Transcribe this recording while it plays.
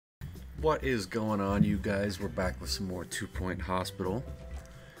What is going on, you guys? We're back with some more 2 Point Hospital.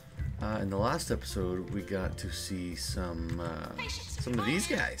 In the last episode, we got to see some of these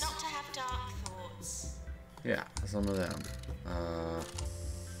guys. Not to have dark thoughts. Yeah, some of them.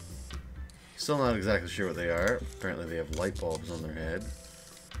 Still not exactly sure what they are. Apparently they have light bulbs on their head.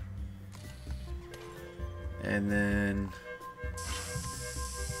 And then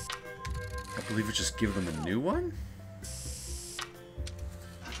I believe we just give them a new one?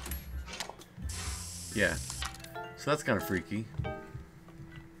 Yeah. So that's kind of freaky.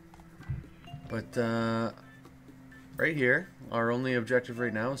 But right here, our only objective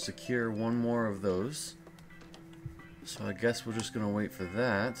right now is to secure one more of those. So I guess we're just going to wait for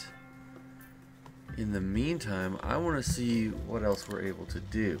that. In the meantime, I want to see what else we're able to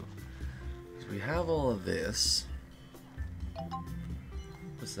do. So we have all of this.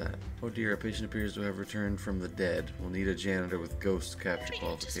 What's that? Oh dear, a patient appears to have returned from the dead. We'll need a janitor with ghost capture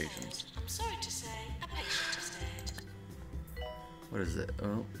qualifications. I'm sorry to say, a patient is dead. What is it?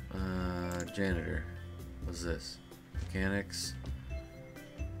 Oh, janitor. What's this? Mechanics.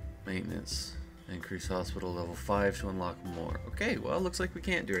 Maintenance. Increase hospital level 5 to unlock more. Okay, well, it looks like we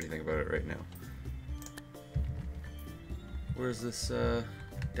can't do anything about it right now. Where's this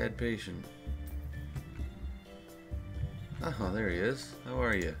dead patient? Oh, there he is. How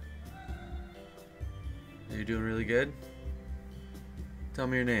are you? Are you doing really good? Tell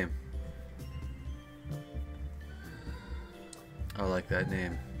me your name. I like that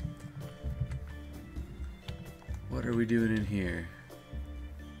name. What are we doing in here?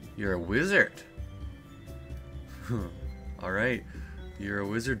 You're a wizard. Alright, you're a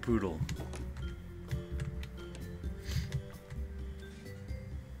wizard poodle.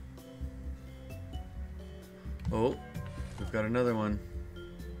 Oh, we've got another one.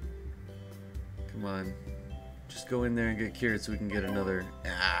 Come on. Just go in there and get cured so we can get another.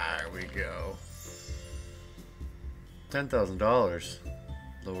 Ah, there we go. $10,000.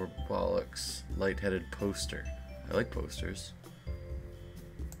 Lower bollocks. Light-headed poster. I like posters.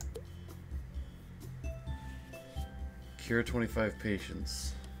 Cure 25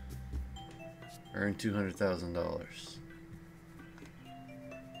 patients. Earn $200,000.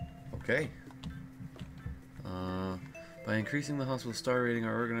 Okay. By increasing the hospital star rating,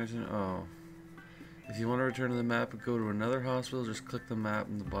 our organization. Oh. If you want to return to the map and go to another hospital, just click the map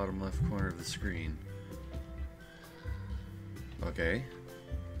in the bottom left corner of the screen. Okay.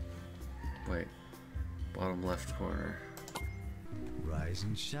 Wait. Bottom left corner. Rise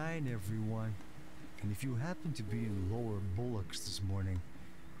and shine, everyone. And if you happen to be in Lower Bullocks this morning,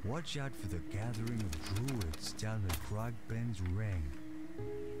 watch out for the gathering of druids down at Grog Ben's Ring.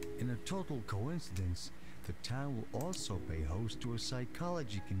 In a total coincidence, the town will also pay host to a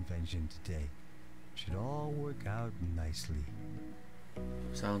psychology convention today. Should all work out nicely.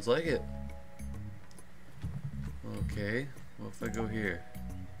 Sounds like it. Okay, what if I go here?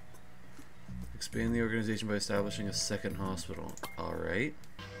 Expand the organization by establishing a second hospital. Alright.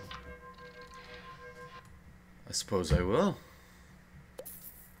 I suppose I will.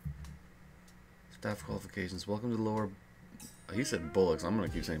 Staff qualifications. Welcome to the lower... He said bullocks. I'm going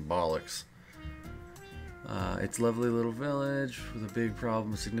to keep saying bollocks. It's a lovely little village with a big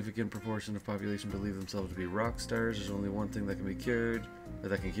problem. A significant proportion of population believe themselves to be rock stars. There's only one thing that can be cured, or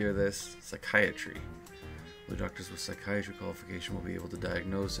that can cure this: psychiatry. The doctors with psychiatry qualification will be able to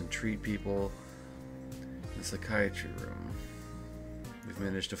diagnose and treat people in the psychiatry room. We've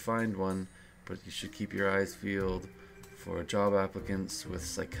managed to find one, but you should keep your eyes peeled for job applicants with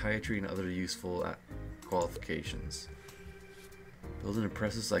psychiatry and other useful qualifications. Build an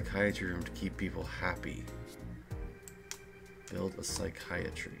impressive psychiatry room to keep people happy. Build a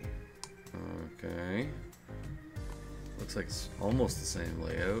psychiatry. Okay. Looks like it's almost the same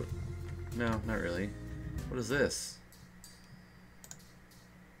layout. No, not really. What is this?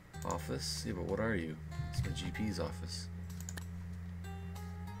 Office? Yeah, but what are you? It's my GP's office.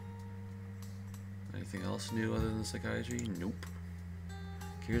 Anything else new other than psychiatry? Nope.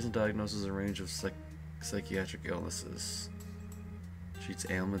 Cures and diagnoses a range of psychiatric illnesses. Treats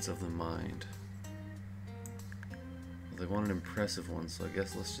ailments of the mind. Well, they want an impressive one, so I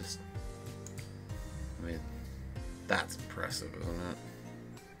guess let's just... I mean, that's impressive, isn't it?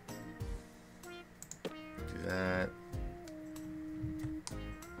 Do that.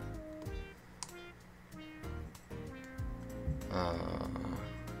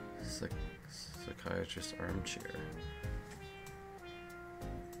 Psychiatrist armchair.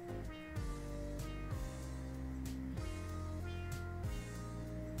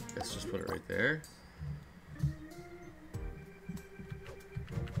 Guess just put it right there.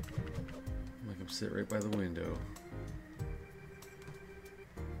 Make him sit right by the window.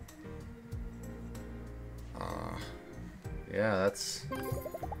 Yeah, that's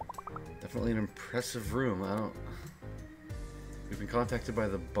definitely an impressive room. We've been contacted by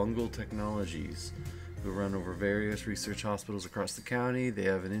the Bungle Technologies, who run over various research hospitals across the county. They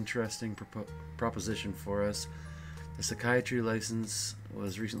have an interesting proposition for us. The psychiatry license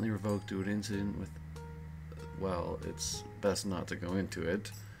was recently revoked due to an incident with... Well, it's best not to go into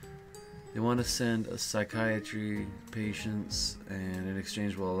it. They want to send a psychiatry patients, and in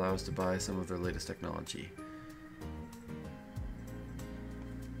exchange will allow us to buy some of their latest technology.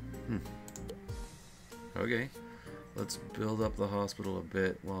 Okay, let's build up the hospital a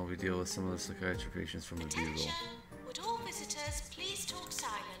bit while we deal with some of the psychiatry patients from the Bugle. Attention! Would all visitors please talk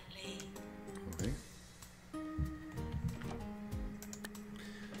silently? Okay.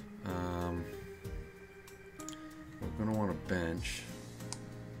 We're gonna want a bench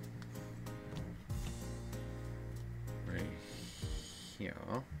right here.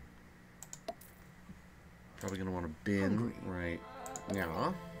 Probably gonna want a bin Hungry. right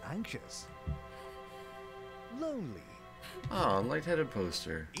now. Anxious. Lonely. Ah, lightheaded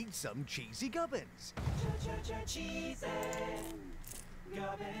poster. Eat some cheesy gubbins.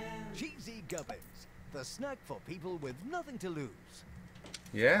 Cheesy gubbins. The snack for people with nothing to lose.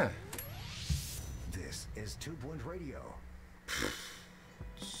 Yeah. This is 2 Point Radio.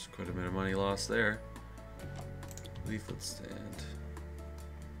 It's quite a bit of money lost there. Leaflet stand.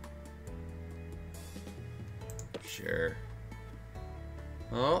 Sure.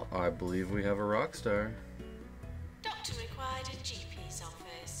 Oh, I believe we have a rock star. Doctor required in GP's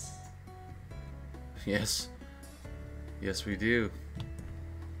office. Yes. Yes, we do.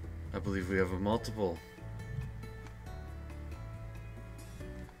 I believe we have a multiple.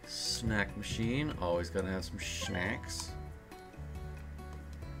 Snack machine. Always gotta have some snacks.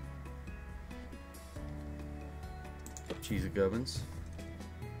 Cheesy gubbins.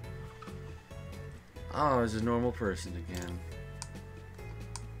 Oh, there's a normal person again.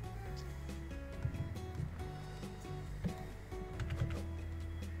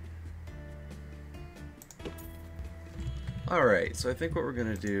 Alright, so I think what we're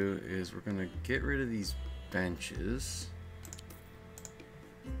going to do is we're going to get rid of these benches.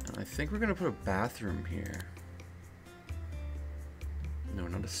 And I think we're going to put a bathroom here. No,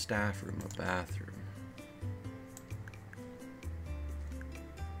 not a staff room, a bathroom.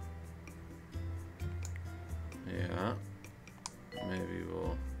 Yeah. Maybe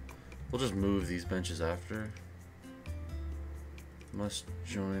we'll just move these benches after. Must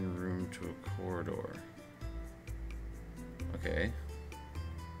join room to a corridor. Okay.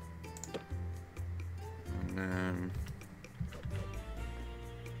 And then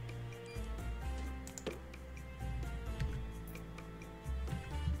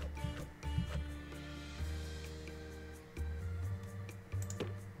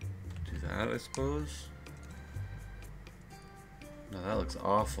do that, I suppose. No, that looks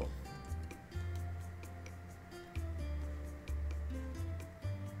awful.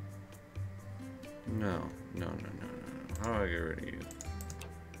 No. How do I get rid of you?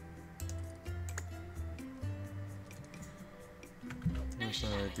 Once I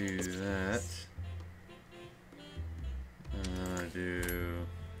do that, and then I do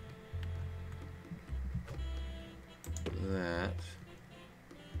that.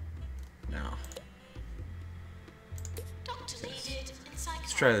 Now, Doctor needed in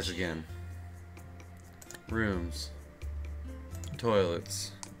psychiatry. let's try this again. Rooms,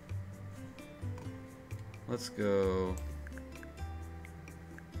 toilets. Let's go.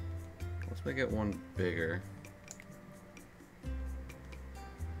 Let's make it one bigger.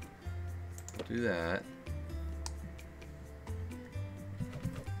 Do that.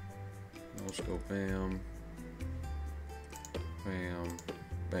 We'll just go bam, bam,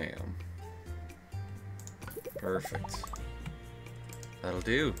 bam. Perfect. That'll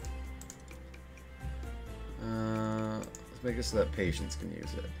do. Let's make it so that patients can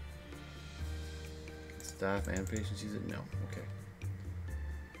use it. Staff and patients use it? No. Okay.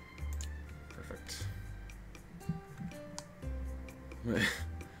 Perfect.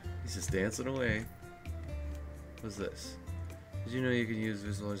 He's just dancing away. What's this? Did you know you can use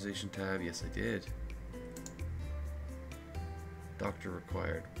visualization tab? Yes, I did. Doctor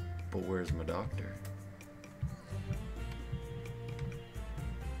required. But where's my doctor?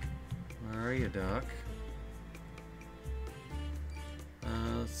 Where are you, Doc?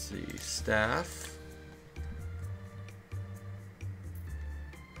 Let's see. Staff.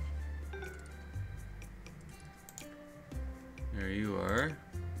 There you are.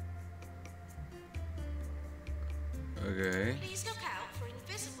 Okay. Please look out for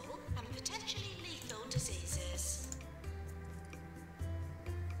invisible and potentially lethal diseases.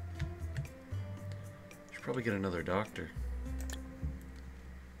 Should probably get another doctor.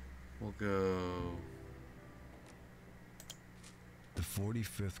 go. The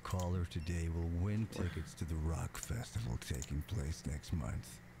 45th caller today will win tickets to the rock festival taking place next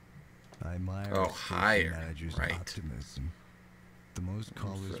month. I admire our station higher. manager's Right. optimism. The most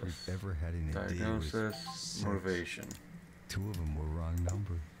callers we've ever had in a day was Diagnosis, 6. motivation. 2 of them were wrong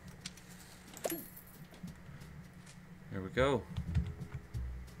number. There we go.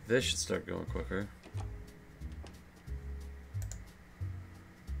 This should start going quicker.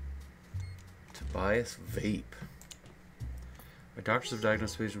 Tobias Vape. My doctors have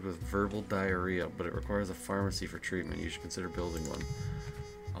diagnosed patients with verbal diarrhea, but it requires a pharmacy for treatment. You should consider building one.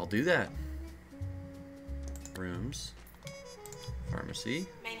 I'll do that. Rooms. Pharmacy.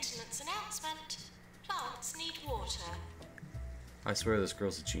 Maintenance announcement. Plants need water. I swear this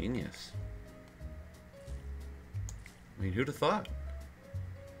girl's a genius. I mean, who'd have thought?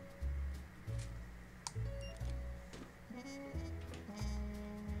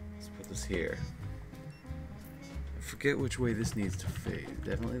 Let's put this here. I forget which way this needs to fade.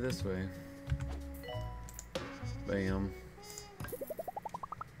 Definitely this way. Bam.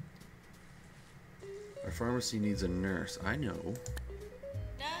 Our pharmacy needs a nurse. I know.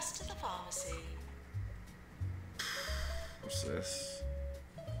 Nurse to the pharmacy. What's this?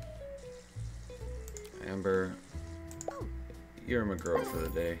 Amber. You're my girl for the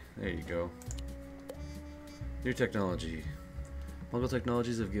day. There you go. New technology. Mongol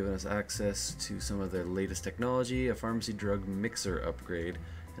Technologies have given us access to some of their latest technology, a pharmacy drug mixer upgrade,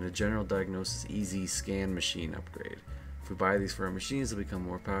 and a general diagnosis easy scan machine upgrade. If we buy these for our machines, they'll become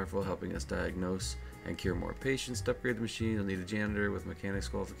more powerful, helping us diagnose and cure more patients. To upgrade the machine, you'll need a janitor with mechanics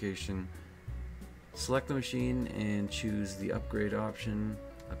qualification. Select the machine and choose the upgrade option.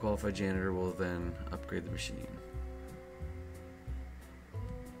 A qualified janitor will then upgrade the machine.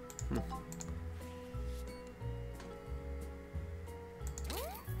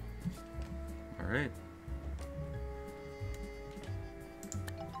 Alright.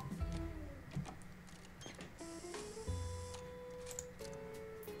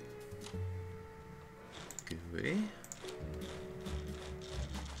 Gooey.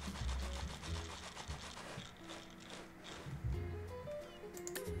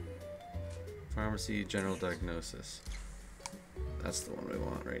 Pharmacy general diagnosis. That's the one we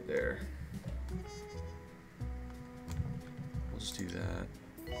want right there. We'll just do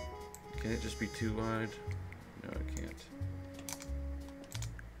that. Can it just be too wide? No, it can't.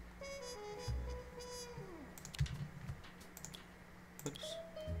 Oops.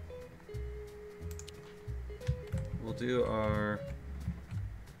 We'll do our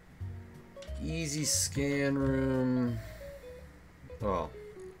easy scan room. Well,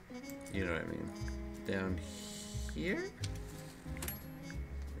 you know what I mean. Down here?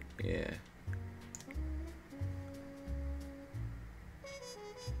 Yeah.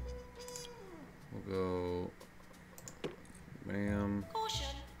 We'll go. Bam. Caution.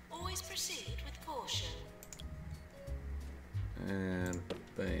 Always proceed with caution. And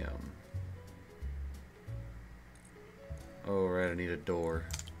bam. Oh, right, I need a door.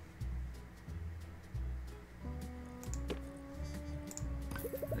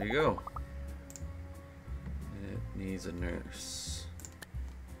 There you go. It needs a nurse.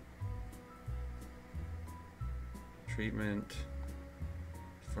 Treatment.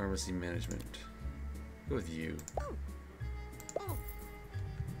 Pharmacy management. Go with you.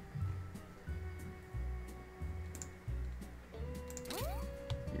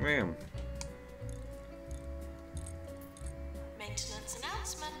 Ma'am. Maintenance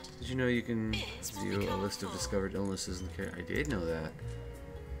announcement. Did you know you can Bins will view a become list of full. discovered illnesses in the care? I did know that.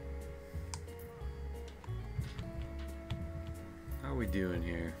 How are we doing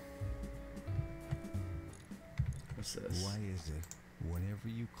here? What's this? Why is it whenever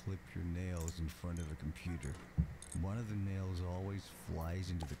you clip your nails in front of a computer, one of the nails always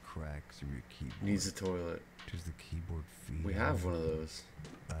flies into the cracks of your keyboard? Needs a toilet. Does the keyboard feed? We have one of those.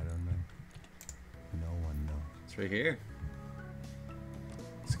 I don't know. No one knows. It's right here.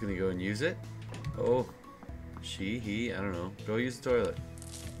 It's gonna go and use it. Oh, she, he, I don't know. Go use the toilet.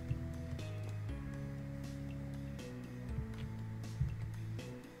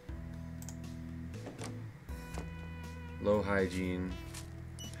 Low hygiene,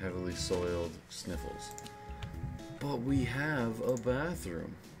 heavily soiled sniffles. But we have a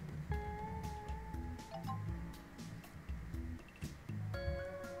bathroom.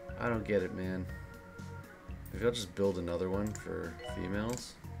 I don't get it, man. Maybe I'll just build another one for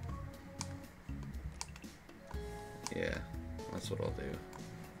females. Yeah, that's what I'll do.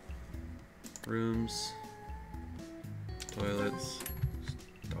 Rooms. Toilets.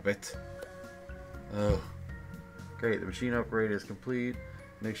 Stop it. Oh. Great, the machine upgrade is complete.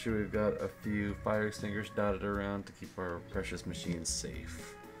 make sure we've got a few fire extinguishers dotted around to keep our precious machines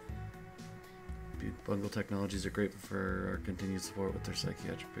safe. Bungle Technologies are grateful for our continued support with their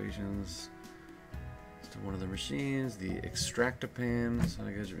psychiatric patients. To one of the machines, the Extractapan.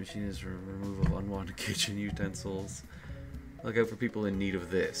 Sonic Gadget machine is for removal of unwanted kitchen utensils. Look out for people in need of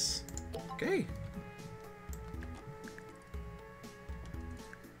this. Okay.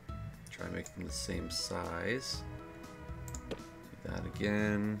 Try and make them the same size. Do that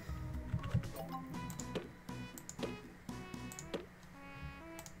again.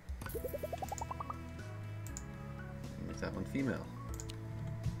 Make that one female.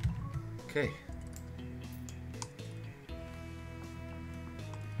 Okay.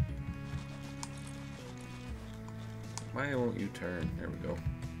 Why won't you turn? There we go.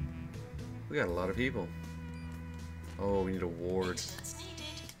 We got a lot of people. Oh, we need a ward. Maintenance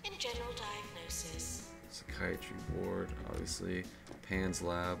needed in general diagnosis. Psychiatry ward, obviously. Pan's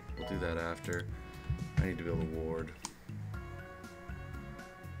lab. We'll do that after. I need to build a ward.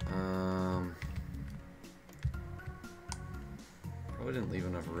 Probably didn't leave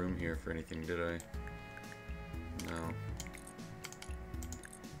enough room here for anything, did I? No.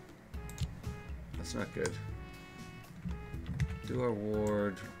 That's not good. Do our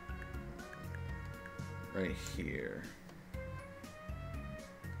ward right here.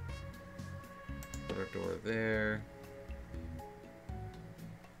 Put our door there.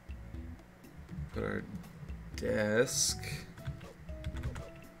 Put our desk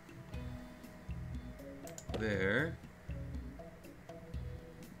there.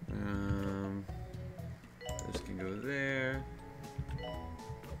 This can go there.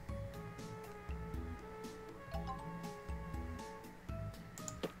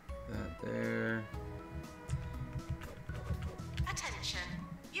 That there. Attention.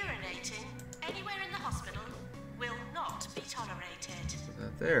 Urinating anywhere in the hospital will not be tolerated. Put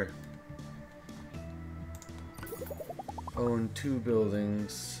that there. Own 2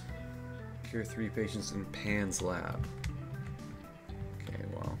 buildings. Cure 3 patients in Pan's lab. Okay,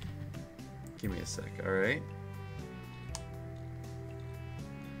 well. Give me a sec, alright?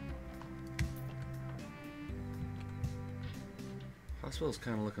 Hospital's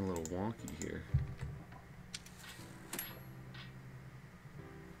kind of looking a little wonky here.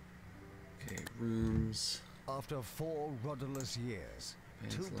 Okay, rooms. After 4 rudderless years,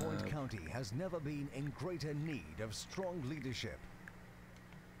 Pan's 2 Point lab. County has never been in greater need of strong leadership.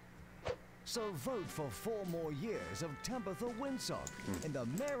 So vote for 4 more years of Tabitha Winsock in the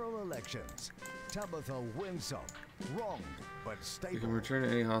mayoral elections. Tabitha Winsock, wronged but You stable. can return to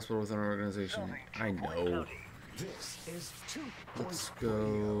any hospital within our organization. I know. This is 2 Let's Point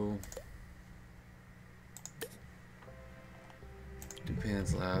go. Do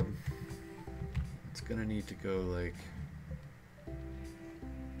Pan's lab. It's gonna need to go like.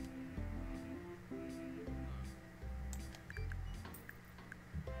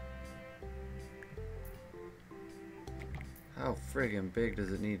 How friggin' big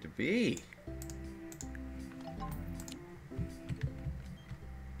does it need to be?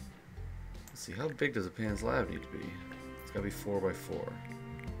 Let's see, how big does a Pan's lab need to be? It's gotta be 4 by 4.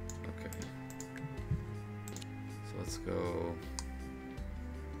 Okay. So let's go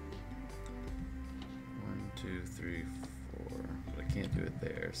 1, 2, 3, 4. But I can't do it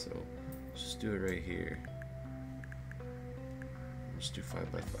there, so let's just do it right here. Let's do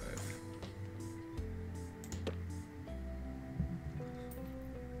 5 by 5.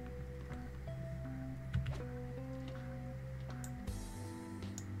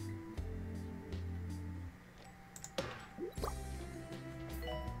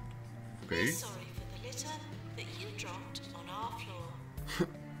 We're sorry for the litter that you dropped on our floor.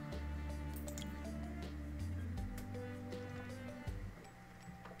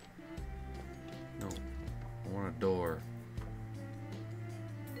 No, I want a door.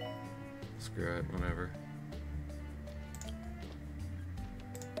 Screw it, whatever.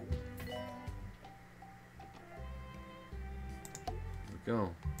 There we go.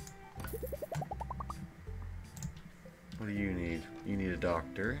 What do you need? You need a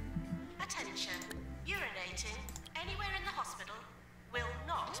doctor. Attention. Urinating anywhere in the hospital will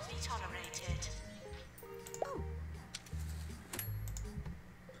not be tolerated.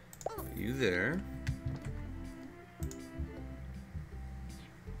 Are you there?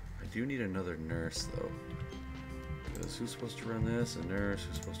 I do need another nurse though. Because who's supposed to run this? A nurse.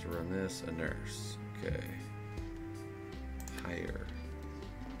 Who's supposed to run this? A nurse. Okay. Hire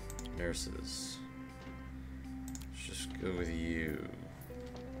nurses. Let's just go with you.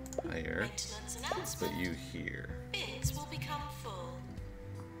 Hire. Maintenance Put announcement. you here. Bins will become full.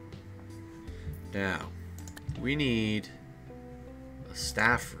 Now, we need a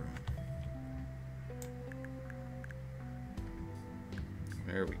staff room.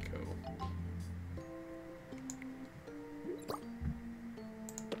 There we go.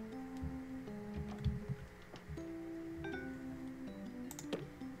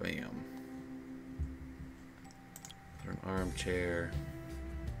 Bam. Put an armchair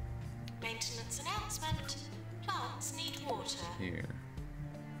Maintenance announcement. Plants need water. here.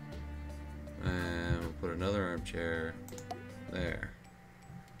 And we'll put another armchair there.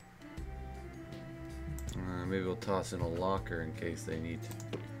 Maybe we'll toss in a locker in case they need to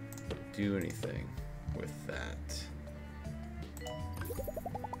do anything with that.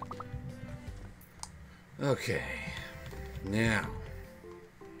 Okay. Now.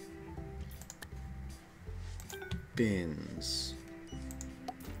 Bins.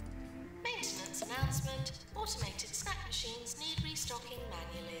 Maintenance announcement. Automated snack machines need restocking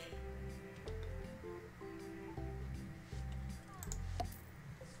manually.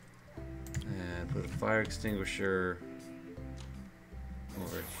 And put a fire extinguisher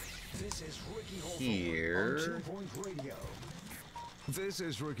over here. This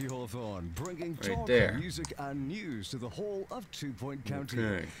is Ricky Hawthorne, bringing Right talk, there. music, and news to the whole of 2 Point County.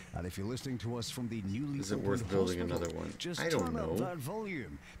 Okay. And if you're listening to us from the newly Is it opened worth building hospital, another one? just I don't turn know. up that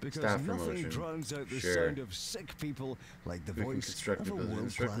volume, because Staff nothing promotion. drowns out the Sure. sound of sick people like the We can voice construct of new a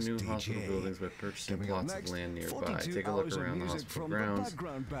buildings. Construct world-class new DJ. hospital buildings by purchasing Coming up plots of next, land nearby. 42 Take a look hours of around the music hospital from the grounds.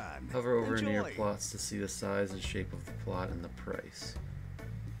 background band. Hover over near Enjoy. plots to see the size and shape of the plot and the price.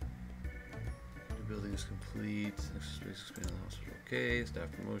 New building is complete. Extra space expand the hospital. Okay. Staff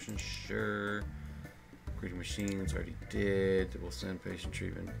promotion. Sure. Upgrading machines. Already did. We'll send patient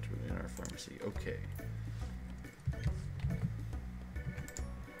treatment to in our pharmacy. Okay.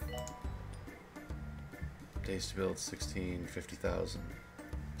 Days to build 16, 50,000.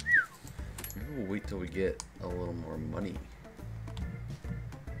 Maybe we'll wait till we get a little more money.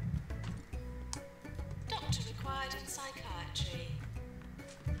 Doctor required in psychiatry.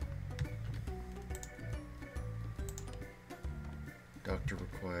 Doctor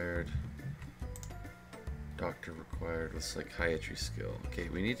required. Doctor required with psychiatry skill. Okay,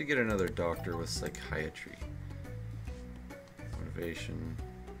 we need to get another doctor with psychiatry. Motivation.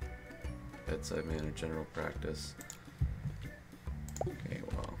 Bedside manner, general practice. Okay,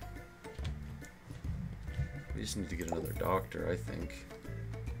 well. We just need to get another doctor, I think.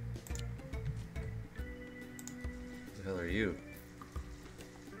 Who the hell are you?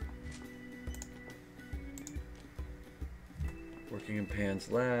 Working in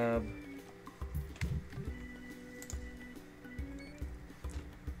Pan's lab.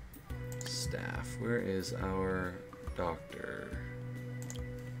 Staff. Where is our doctor?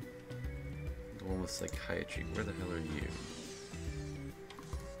 The one with psychiatry. Where the hell are you?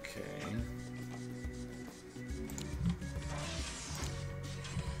 Okay.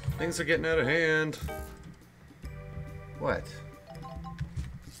 Things are getting out of hand. What?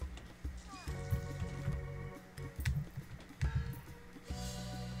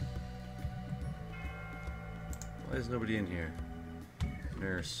 Why is nobody in here?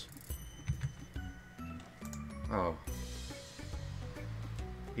 Nurse. Oh.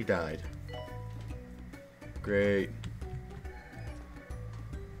 He died. Great.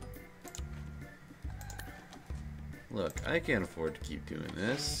 Look, I can't afford to keep doing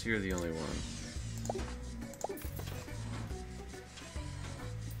this. You're the only one.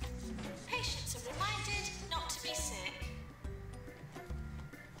 Patients are reminded not to be sick.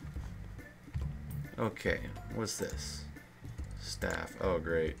 Okay, what's this? Staff. Oh,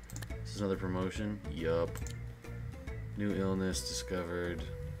 great. This is another promotion? Yup. New illness discovered.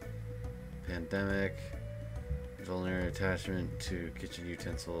 Pandemic. Vulnerary attachment to kitchen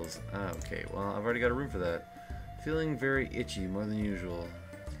utensils. Ah, okay. Well, I've already got a room for that. Feeling very itchy, more than usual.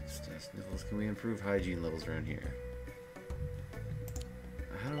 Sniffles. Can we improve hygiene levels around here?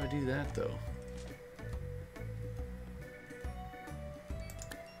 How do I do that, though?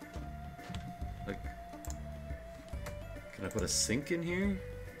 Like, can I put a sink in here?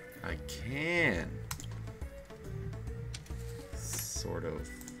 I can. Sort of.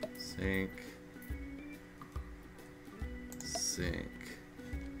 Sink. Sink.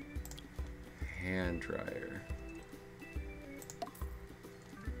 Hand dryer.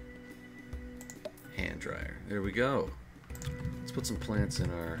 Hand dryer. There we go. Let's put some plants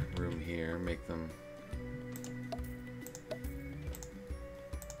in our room here. Make them.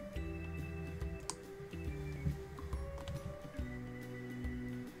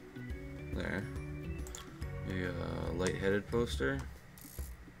 There. Maybe a light-headed poster.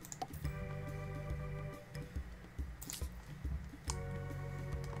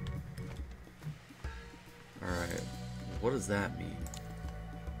 Alright. What does that mean?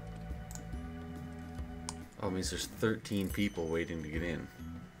 Oh, it means there's 13 people waiting to get in.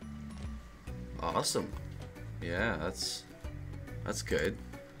 Awesome. Yeah, that's good.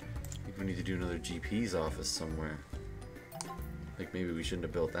 I think we need to do another GP's office somewhere. Like, maybe we shouldn't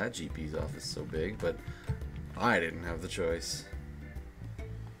have built that GP's office so big, but I didn't have the choice.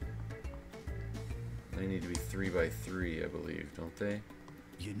 They need to be 3 by 3, I believe, don't they?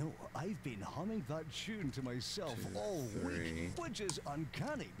 You know, I've been humming that tune to myself 2, all 3. week, which is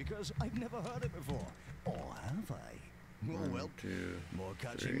uncanny because I've never heard it before. Or have I? Oh 1, well, 2, more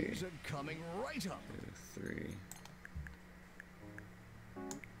catchy 3. music coming right up. 2, 3.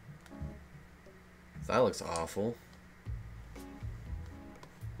 That looks awful.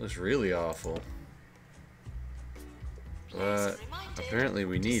 Looks really awful. But apparently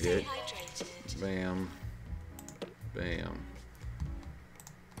we need it. Bam. Bam.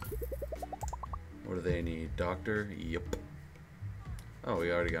 What do they need? Doctor? Yep. Oh,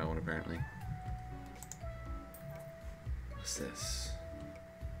 we already got one apparently. What's this?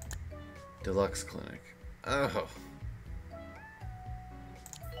 Deluxe clinic. Oh.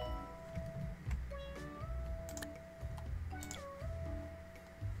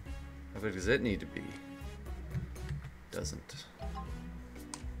 How big does it need to be? Doesn't.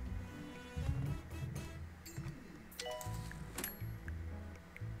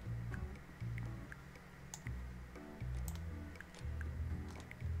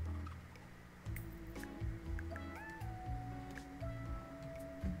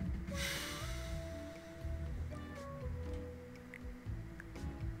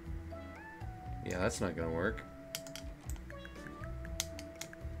 Yeah, that's not gonna work.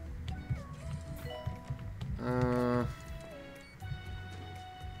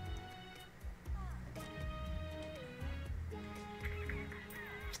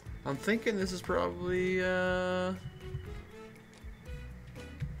 I'm thinking this is probably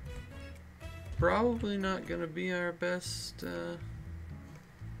not gonna be our best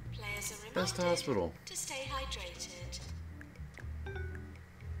best hospital. To stay hydrated.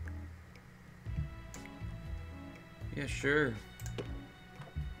 Yeah, sure.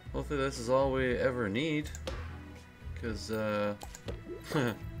 Hopefully this is all we ever need, because that's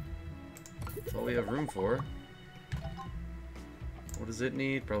all we have room for. What does it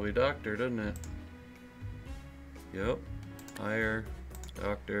need? Probably a doctor, doesn't it? Yep. Hire.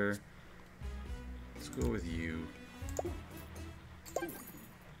 Doctor. Let's go with you.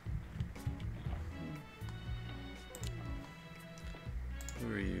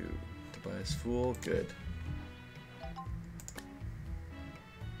 Who are you? Tobias Fool? Good.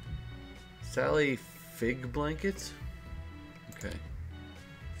 Sally Fig Blanket? Okay.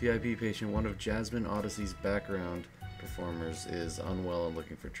 VIP patient, one of Jasmine Odyssey's background performers is unwell and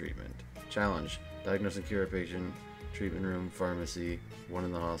looking for treatment. Challenge. Diagnose and cure a patient. Treatment room, pharmacy, one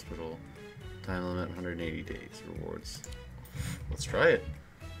in the hospital. Time limit 180 days. Rewards. Let's try it.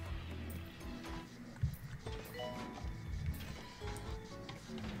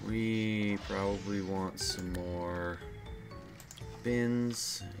 We probably want some more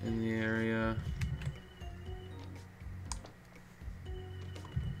bins in the area.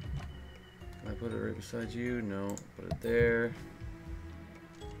 Can I put it right beside you? No. Put it there.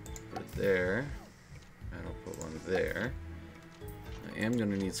 Put it there. And I'll put one there. I am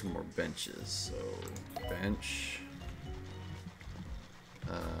going to need some more benches. So, bench.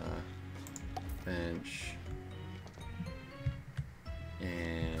 Bench.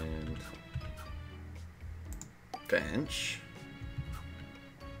 And bench.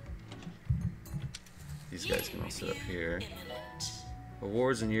 These guys can all sit up here.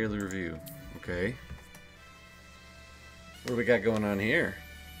 Awards and yearly review. Okay. What do we got going on here?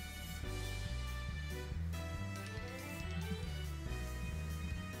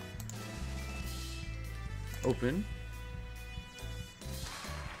 Open.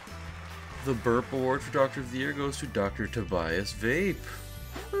 The Burp Award for Doctor of the Year goes to Dr. Tobias Vape.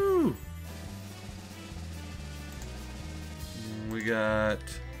 Woo! We got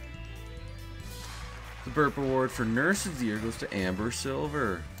the Burp Award for Nurse of the Year goes to Amber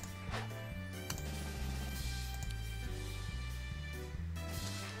Silver.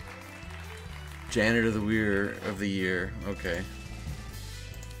 Janitor of the Year. Okay.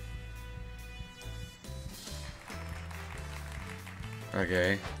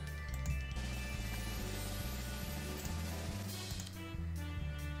 Okay.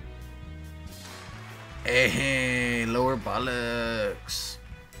 Hey, lower bollocks.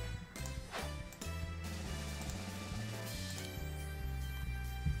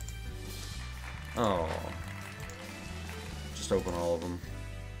 Oh. Just open all of them.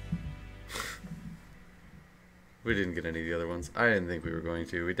 We didn't get any of the other ones. I didn't think we were going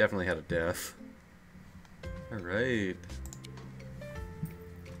to. We definitely had a death. Alright.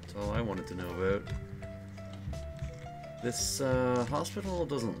 That's all I wanted to know about. This hospital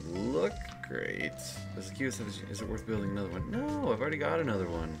doesn't look great. There's a queue. Is it worth building another one? No, I've already got another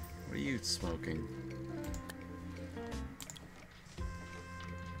one. What are you smoking?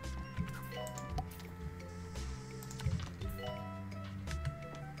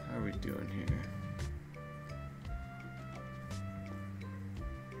 How are we doing here?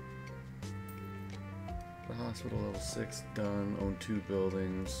 The hospital level 6 done. Own 2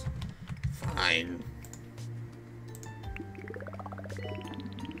 buildings. Fine.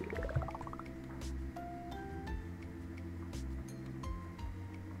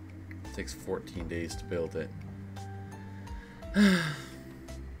 It takes 14 days to build it.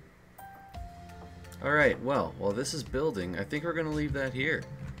 Alright, well, while this is building, I think we're going to leave that here.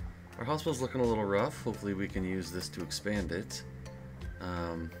 Our hospital's looking a little rough. Hopefully we can use this to expand it.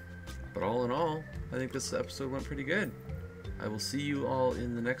 But all in all, I think this episode went pretty good. I will see you all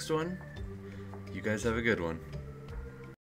in the next one. You guys have a good one.